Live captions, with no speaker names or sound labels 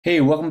Hey,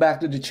 welcome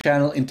back to the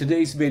channel. In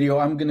today's video,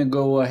 I'm going to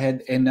go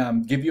ahead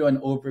and give you an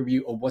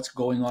overview of what's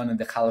going on in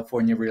the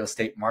California real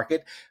estate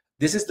market.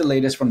 This is the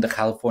latest from the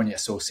California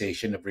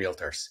Association of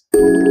Realtors.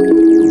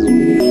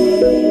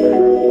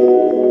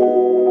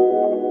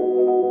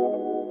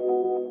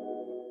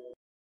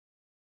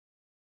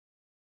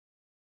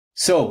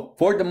 So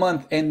for the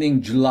month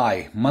ending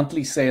July,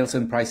 monthly sales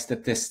and price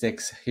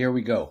statistics, here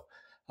we go.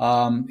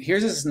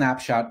 Here's a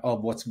snapshot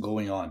of what's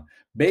going on.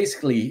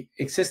 Basically,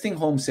 existing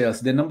home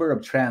sales, the number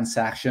of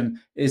transactions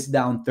is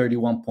down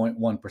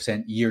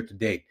 31.1% year to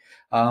date.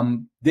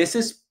 This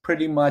is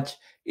pretty much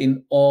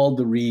in all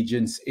the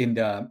regions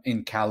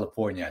in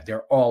California.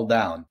 They're all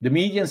down. The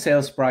median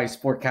sales price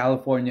for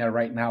California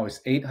right now is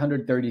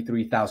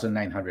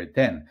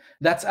 $833,910.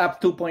 That's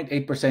up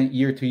 2.8%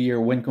 year to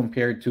year when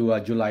compared to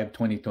July of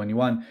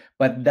 2021,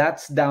 but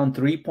that's down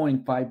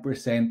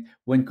 3.5%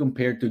 when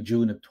compared to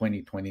June of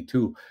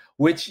 2022,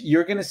 which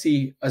you're going to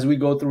see as we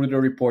go through the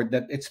report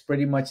that it's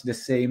pretty much the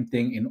same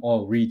thing in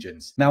all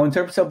regions. Now, in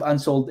terms of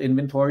unsold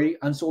inventory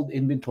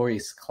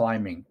is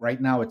climbing. Right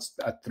now, it's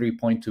at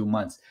 3.2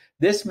 months.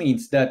 This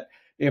means that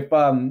if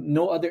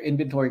no other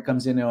inventory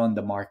comes in on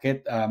the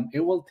market,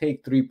 it will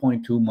take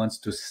 3.2 months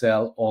to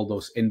sell all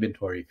those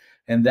inventory.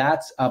 And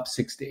that's up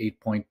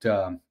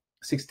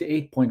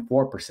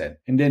 68.4%.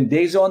 And then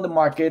days on the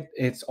market,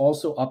 it's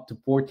also up to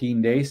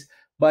 14 days.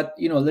 But,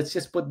 let's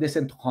just put this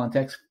into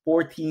context.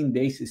 14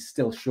 days is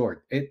still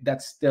short.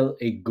 That's still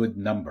a good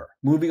number.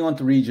 Moving on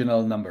to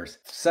regional numbers.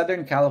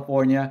 Southern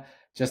California,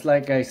 just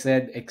like I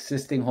said,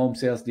 existing home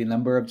sales, the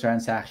number of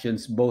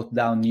transactions, both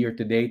down year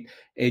to date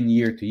and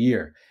year to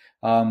year.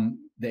 The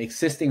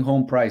existing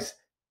home price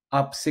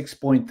up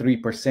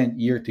 6.3%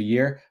 year to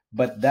year,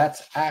 but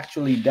that's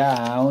actually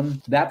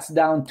down. That's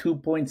down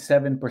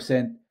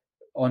 2.7%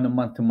 on a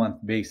month-to-month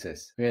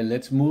basis. Okay,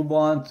 let's move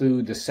on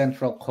to the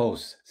Central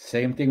Coast.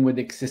 Same thing with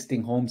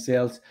existing home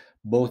sales,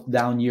 both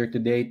down year to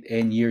date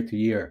and year to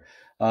year.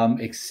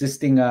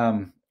 Existing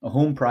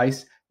home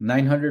price,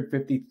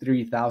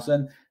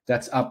 $953,000.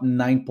 That's up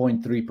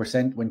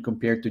 9.3% when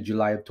compared to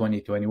July of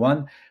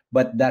 2021,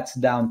 but that's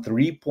down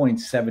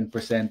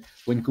 3.7%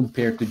 when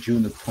compared to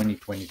June of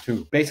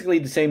 2022. Basically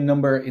the same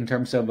number in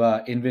terms of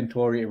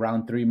inventory,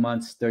 around 3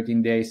 months,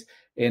 13 days,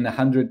 and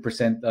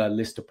 100%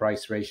 list to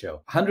price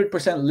ratio.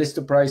 100% list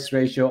to price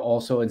ratio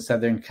also in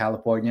Southern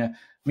California,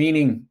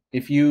 meaning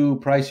if you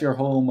price your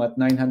home at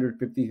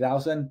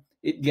 $950,000,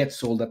 it gets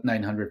sold at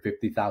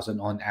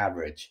 $950,000 on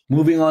average.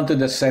 Moving on to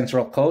the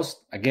Central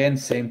Coast, again,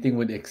 same thing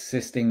with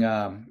existing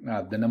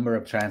the number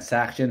of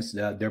transactions.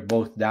 They're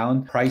both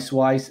down.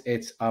 Price-wise,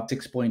 it's up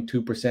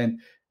 6.2%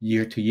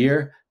 year to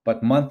year,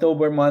 but month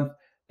over month,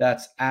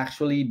 that's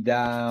actually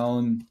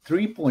down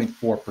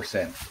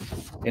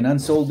 3.4%. In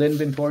unsold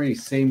inventory,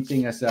 same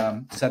thing as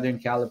Southern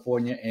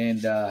California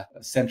and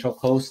Central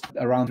Coast,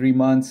 around 3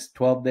 months,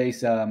 12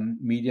 days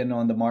median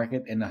on the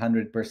market, and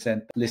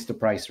 100% list to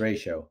price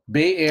ratio.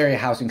 Bay Area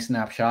housing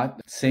snapshot,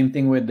 same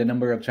thing with the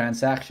number of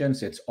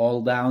transactions, it's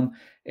all down.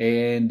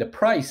 And the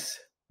price,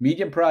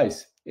 median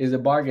price, is a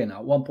bargain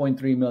at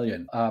 1.3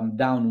 million,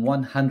 down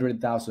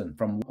 100,000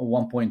 from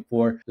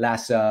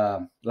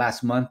 1.4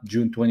 last month,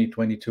 June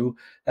 2022.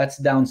 That's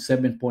down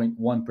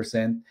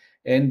 7.1%,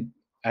 and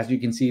as you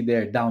can see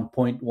there, down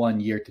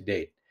 0.1 year to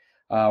date.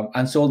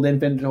 Unsold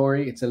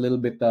inventory, it's a little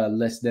bit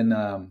less than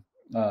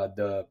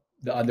the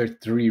other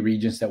three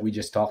regions that we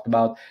just talked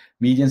about.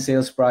 Median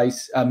sales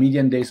price,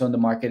 median days on the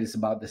market is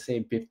about the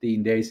same,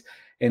 15 days.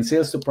 And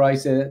sales to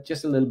price,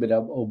 just a little bit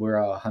up over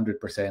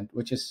 100%,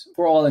 which is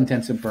for all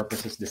intents and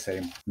purposes the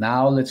same.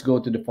 Now let's go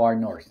to the far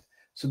north.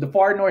 So the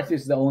far north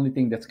is the only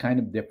thing that's kind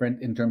of different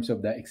in terms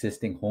of the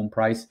existing home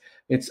price.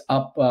 It's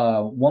up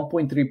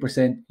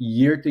 1.3%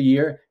 year to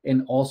year,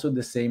 and also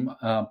the same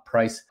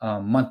price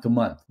month to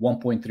month,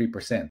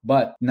 1.3%.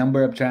 But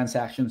number of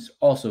transactions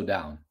also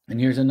down. And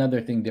here's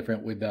another thing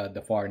different with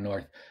the far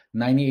north,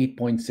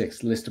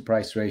 98.6 list to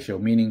price ratio,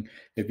 meaning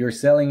if you're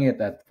selling it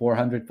at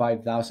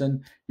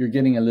 405,000, you're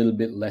getting a little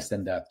bit less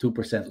than that,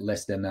 2%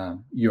 less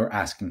than your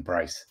asking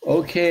price.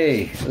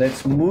 Okay,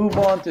 let's move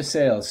on to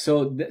sales.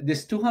 So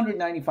this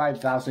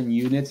 295,000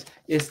 units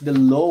is the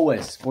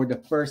lowest for the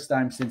first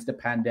time since the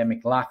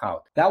pandemic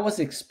lockout. That was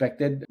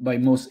expected by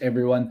most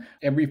everyone.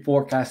 Every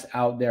forecast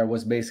out there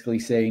was basically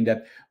saying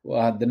that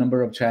the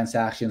number of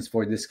transactions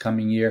for this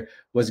coming year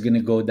was going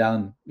to go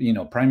down,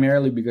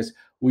 primarily because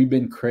we've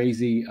been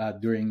crazy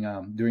during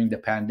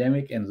the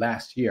pandemic and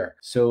last year.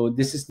 So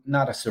this is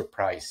not a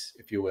surprise,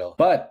 if you will.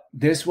 But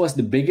this was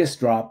the biggest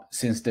drop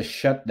since the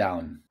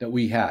shutdown that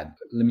we had.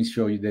 Let me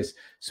show you this.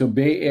 So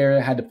Bay Area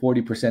had a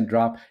 40%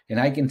 drop, and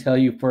I can tell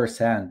you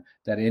firsthand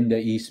that in the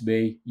East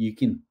Bay, you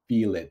can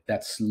feel it.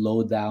 That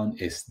slowdown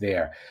is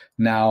there.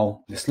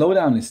 Now, the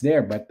slowdown is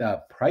there, but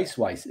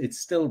price-wise, it's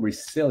still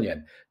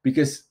resilient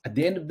because at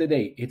the end of the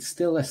day, it's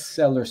still a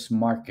seller's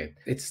market.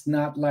 It's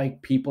not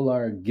like people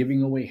are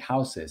giving away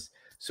houses.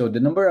 So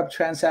the number of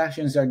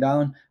transactions are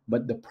down,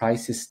 but the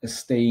price is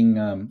staying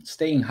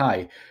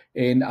high.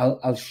 And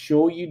I'll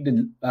show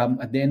you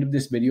at the end of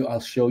this video,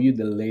 I'll show you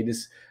the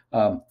latest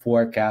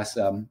forecast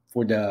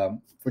for the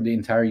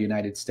entire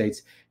United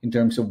States in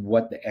terms of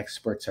what the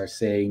experts are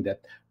saying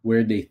that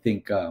where they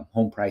think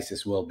home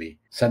prices will be.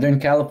 Southern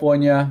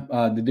California,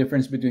 the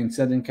difference between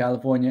Southern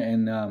California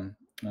and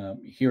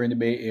here in the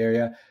Bay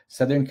Area,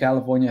 Southern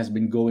California has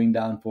been going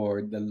down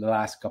for the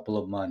last couple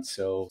of months.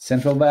 So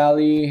Central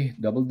Valley,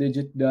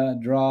 double-digit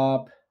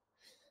drop.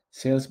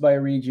 Sales by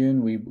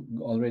region, we've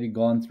already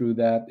gone through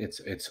that.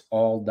 It's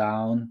all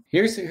down.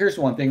 Here's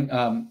one thing.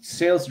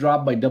 Sales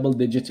dropped by double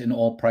digits in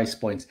all price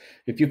points.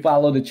 If you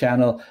follow the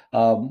channel,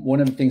 one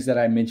of the things that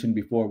I mentioned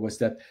before was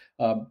that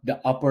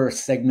the upper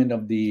segment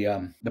of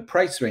the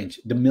price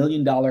range, the $1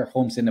 million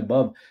homes and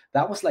above,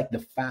 that was like the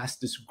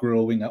fastest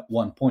growing at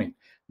one point.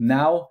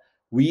 Now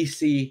we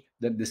see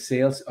that the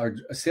sales are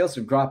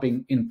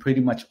dropping in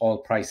pretty much all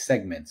price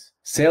segments.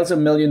 Sales of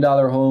 $1 million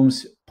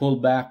homes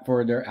pulled back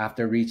further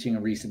after reaching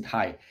a recent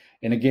high.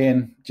 And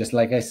again, just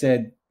like I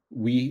said,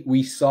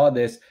 we saw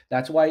this.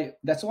 That's why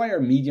our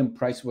median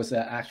price was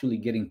actually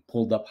getting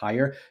pulled up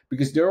higher,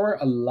 because there were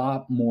a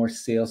lot more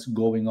sales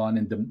going on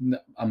in the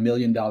 $1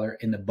 million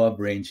and above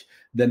range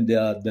than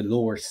the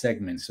lower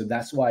segments. So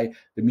that's why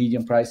the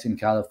median price in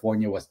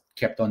California was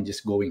kept on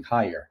just going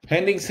higher.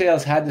 Pending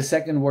sales had the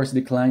second worst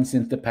decline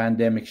since the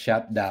pandemic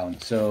shut down.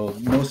 So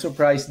no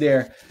surprise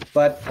there.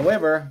 But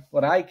however,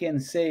 what I can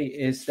say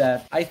is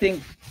that I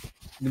think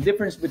the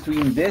difference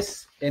between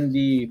this and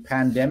the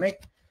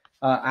pandemic,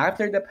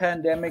 after the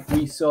pandemic,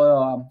 we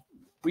saw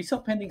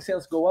pending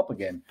sales go up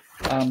again.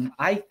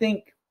 I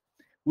think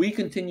we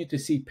continue to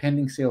see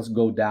pending sales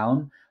go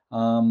down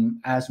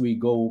as we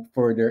go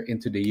further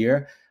into the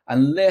year,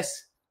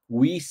 unless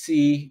we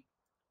see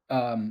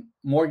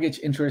mortgage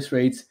interest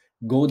rates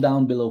go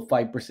down below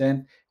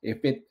 5%.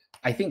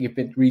 I think if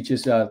it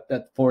reaches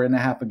that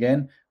 4.5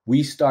 again,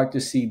 we start to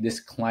see this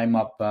climb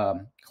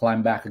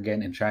back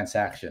again in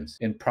transactions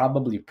and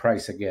probably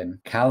price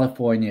again.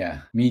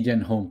 California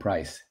median home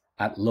price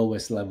at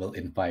lowest level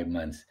in 5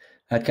 months.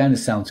 That kind of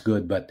sounds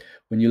good, but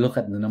when you look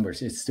at the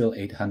numbers, it's still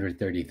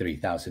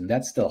 833,000.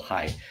 That's still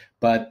high,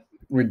 but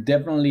we're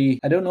definitely,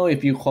 I don't know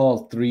if you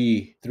call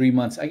three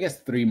months. I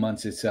guess 3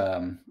 months is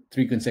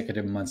 3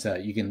 consecutive months.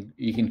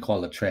 You can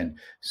call a trend.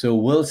 So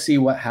we'll see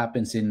what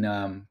happens in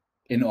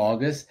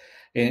August.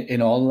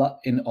 In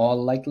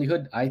all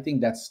likelihood, I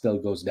think that still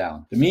goes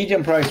down. The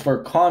median price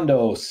for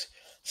condos,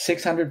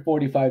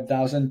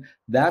 645,000.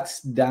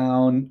 That's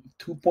down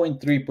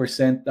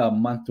 2.3%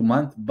 month to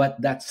month, but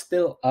that's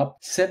still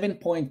up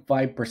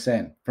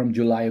 7.5% from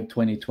July of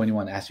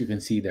 2021, as you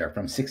can see there,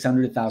 from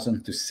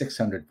 600,000 to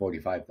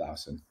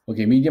 645,000.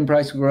 Okay, median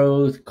price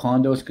growth,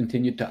 condos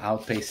continue to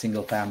outpace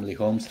single-family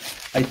homes.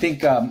 I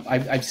think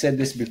I've said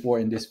this before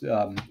in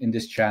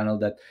this channel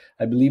that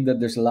I believe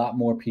that there's a lot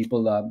more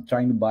people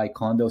trying to buy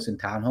condos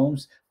and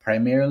townhomes,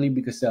 primarily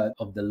because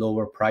of the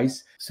lower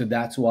price. So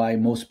that's why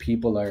most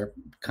people are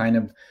kind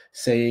of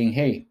saying,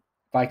 hey,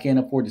 if I can't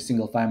afford a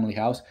single family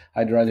house,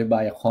 I'd rather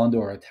buy a condo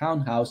or a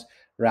townhouse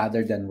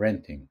rather than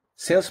renting.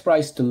 Sales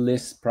price to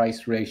list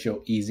price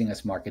ratio easing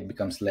as market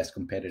becomes less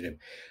competitive.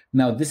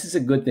 Now, this is a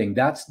good thing.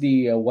 That's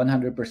the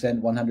 100%,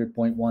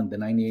 100.1, the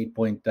 98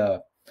 point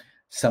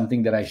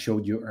something that I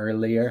showed you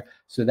earlier.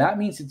 So that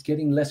means it's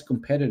getting less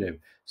competitive.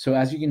 So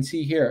as you can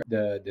see here,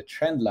 the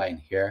trend line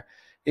here,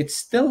 it's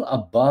still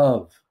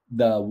above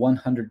the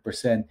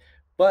 100%,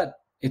 but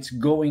it's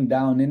going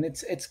down, and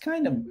it's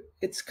kind of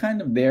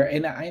there.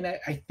 And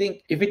I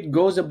think if it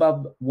goes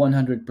above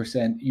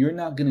 100%, you're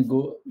not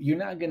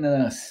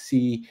gonna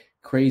see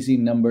crazy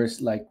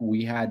numbers like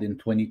we had in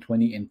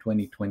 2020 and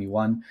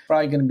 2021.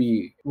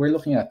 We're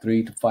looking at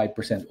 3 to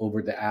 5%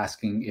 over the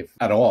asking, if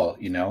at all.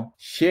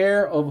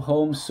 Share of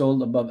homes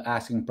sold above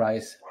asking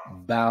price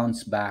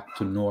bounce back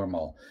to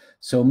normal.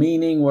 So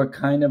meaning we're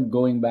kind of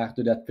going back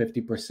to that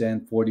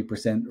 50%,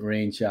 40%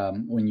 range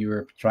when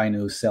you're trying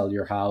to sell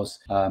your house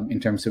in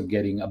terms of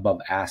getting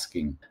above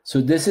asking. So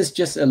this is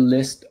just a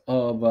list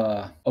of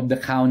the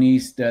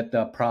counties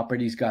that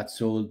properties got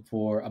sold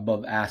for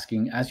above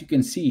asking. As you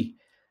can see,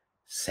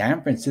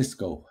 San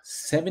Francisco,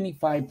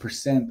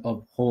 75%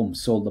 of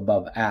homes sold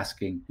above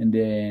asking. And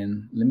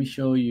then let me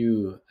show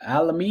you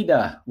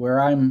Alameda, where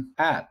I'm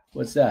at.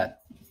 What's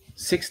that?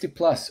 60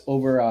 plus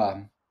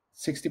over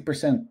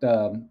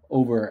 60%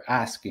 over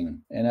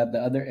asking. And at the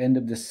other end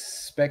of the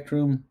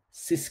spectrum,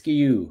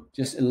 Siskiyou,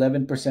 just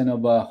 11%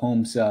 of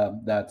homes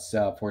that's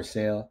for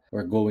sale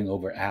or going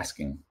over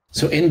asking.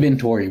 So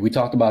inventory, we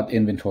talked about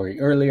inventory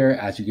earlier.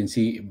 As you can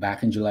see,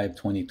 back in July of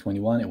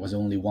 2021, it was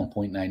only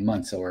 1.9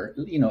 months, or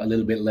a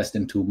little bit less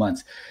than 2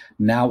 months.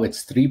 Now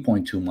it's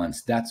 3.2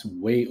 months. That's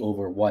way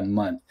over 1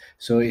 month.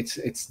 So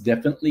it's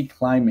definitely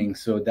climbing.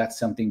 So that's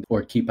something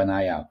or keep an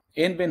eye out.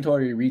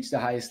 Inventory reached the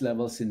highest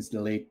level since the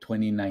late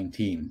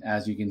 2019.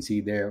 As you can see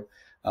there,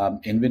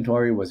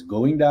 Inventory was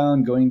going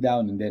down,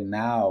 and then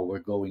now we're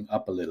going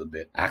up a little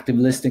bit. Active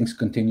listings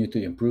continue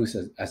to improve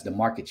as the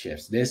market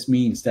shifts. This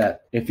means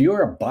that if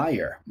you're a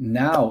buyer,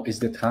 now is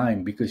the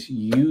time, because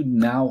you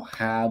now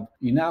have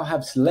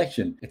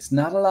selection. It's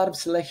not a lot of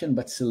selection,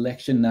 but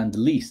selection none the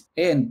least.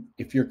 And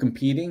if you're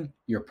competing,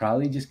 you're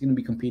probably just going to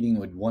be competing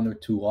with 1 or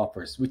 2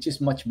 offers, which is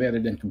much better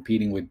than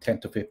competing with 10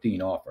 to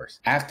 15 offers.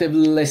 Active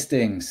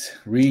listings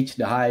reached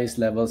the highest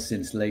level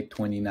since late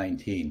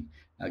 2019.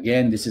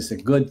 Again, this is a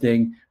good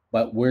thing,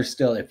 but we're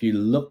still, if you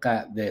look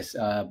at this,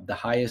 the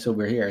highest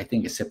over here, I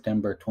think is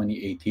September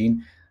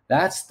 2018.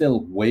 That's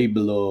still way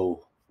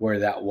below where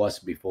that was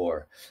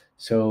before.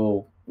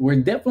 So we're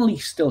definitely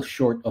still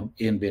short of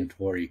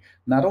inventory,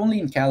 not only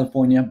in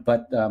California,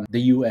 but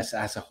the US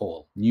as a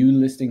whole. New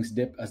listings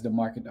dip as the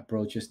market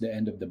approaches the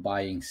end of the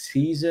buying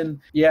season.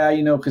 Yeah,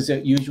 because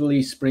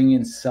usually spring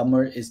and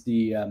summer is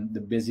the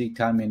busy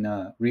time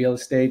in real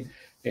estate.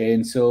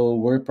 And so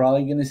we're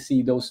probably going to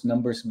see those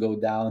numbers go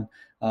down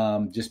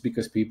just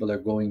because people are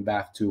going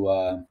back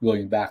to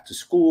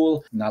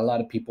school. Not a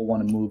lot of people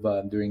want to move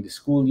during the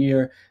school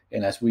year.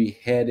 And as we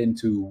head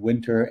into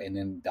winter and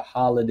then the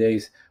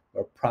holidays,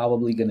 we're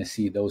probably going to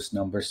see those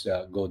numbers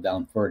go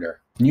down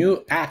further.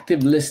 New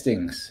active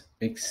listings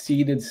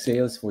exceeded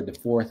sales for the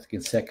 4th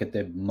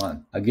consecutive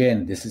month.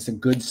 Again, this is a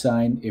good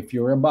sign if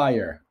you're a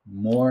buyer.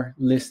 More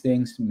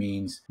listings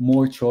means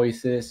more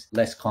choices,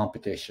 less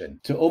competition.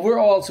 So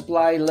overall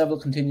supply level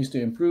continues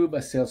to improve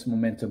as sales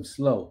momentum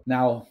slow.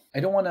 Now,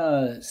 I don't want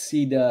to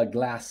see the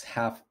glass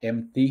half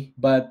empty,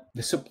 but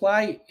the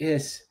supply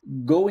is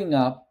going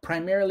up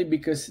primarily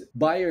because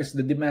buyers,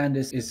 the demand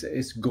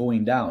is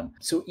going down.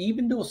 So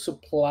even though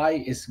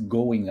supply is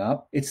going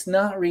up, it's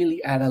not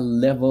really at a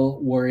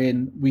level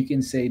wherein we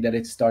can say that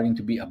it's starting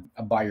to be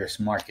a buyer's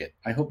market.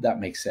 I hope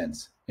that makes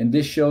sense. And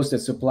this shows that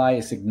supply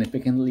is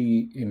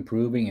significantly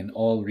improving in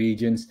all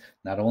regions,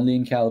 not only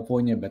in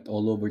California, but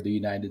all over the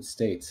United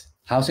States.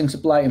 Housing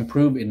supply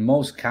improved in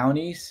most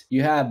counties.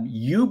 You have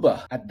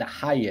Yuba at the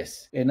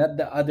highest, and at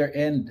the other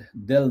end,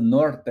 Del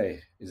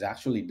Norte is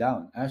actually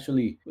down.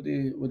 Actually, what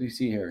do you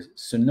see here?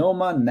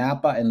 Sonoma,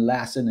 Napa, and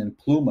Lassen and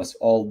Plumas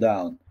all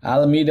down.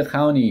 Alameda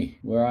County,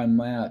 where I'm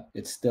at,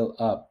 it's still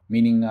up,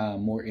 meaning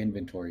more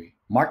inventory.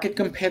 Market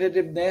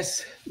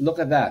competitiveness, look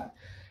at that.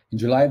 In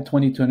July of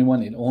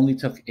 2021, it only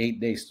took 8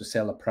 days to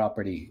sell a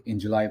property. In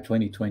July of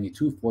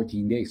 2022,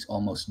 14 days,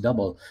 almost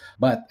double.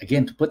 But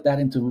again, to put that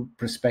into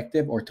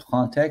perspective or to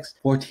context,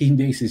 14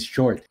 days is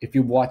short. If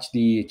you watch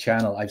the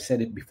channel, I've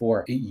said it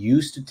before, it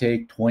used to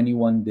take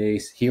 21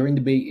 days. Here in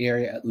the Bay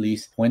Area, at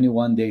least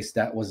 21 days,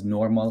 that was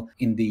normal.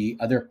 In the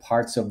other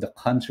parts of the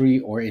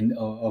country or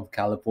of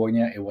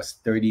California, it was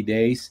 30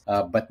 days.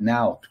 But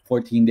now,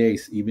 14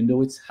 days, even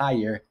though it's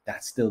higher,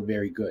 that's still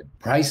very good.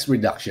 Price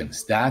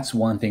reductions, that's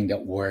one thing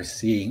that we're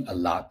seeing a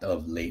lot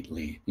of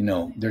lately.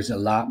 There's a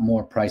lot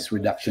more price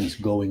reductions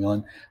going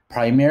on,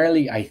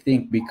 primarily I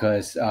think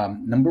because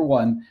number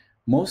one,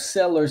 most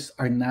sellers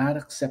are not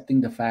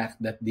accepting the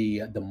fact that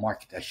the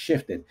market has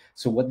shifted.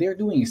 So what they're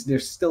doing is they're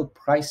still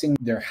pricing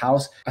their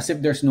house as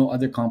if there's no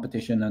other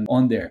competition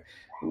on there.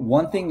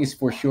 One thing is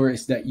for sure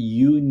is that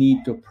you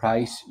need to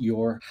price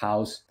your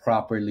house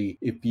properly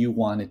if you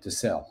want it to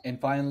sell. And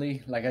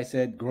finally, like I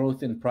said,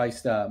 growth in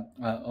price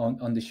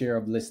on the share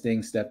of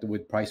listings that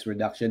with price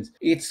reductions,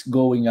 it's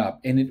going up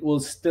and it will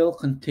still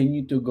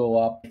continue to go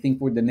up, I think,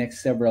 for the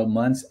next several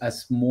months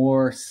as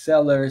more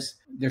sellers,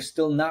 they're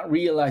still not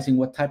realizing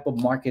what type of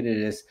market it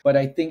is. But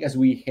I think as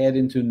we head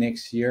into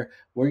next year,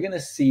 we're going to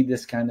see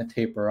this kind of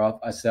taper off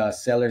as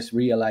sellers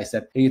realize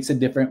that, hey, it's a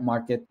different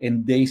market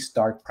and they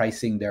start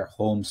pricing their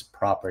homes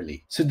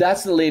properly. So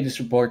that's the latest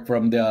report for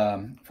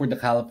the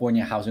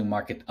California housing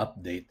market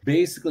update.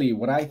 Basically,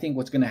 what I think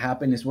what's going to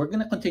happen is we're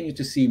going to continue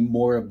to see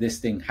more of this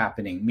thing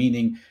happening,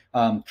 meaning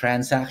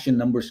transaction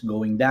numbers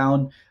going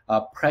down,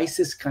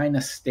 prices kind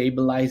of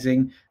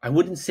stabilizing. I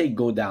wouldn't say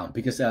go down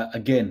because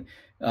again,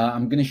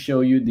 I'm going to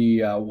show you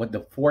what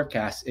the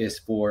forecast is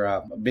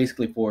for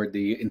basically for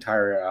the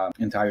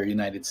entire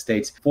United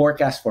States.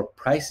 Forecast for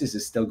prices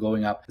is still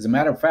going up. As a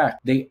matter of fact,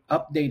 they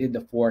updated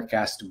the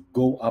forecast to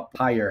go up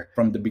higher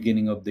from the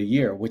beginning of the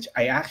year, which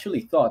I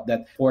actually thought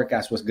that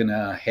forecast was going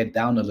to head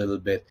down a little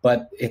bit,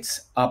 but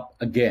it's up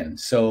again.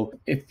 So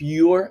if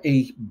you're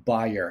a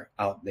buyer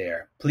out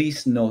there,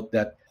 please note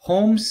that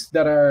homes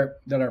that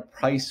are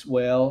priced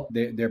well,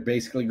 they're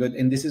basically good.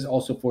 And this is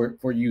also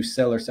for you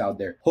sellers out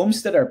there.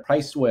 Homes that are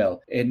priced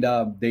well and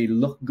they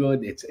look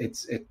good,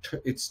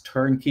 it's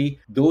turnkey.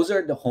 Those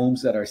are the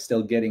homes that are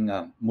still getting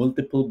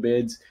multiple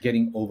bids,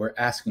 getting over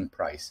asking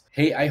price.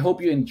 Hey, I hope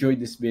you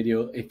enjoyed this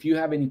video. If you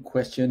have any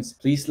questions,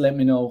 please let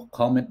me know.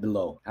 Comment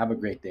below. Have a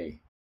great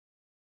day.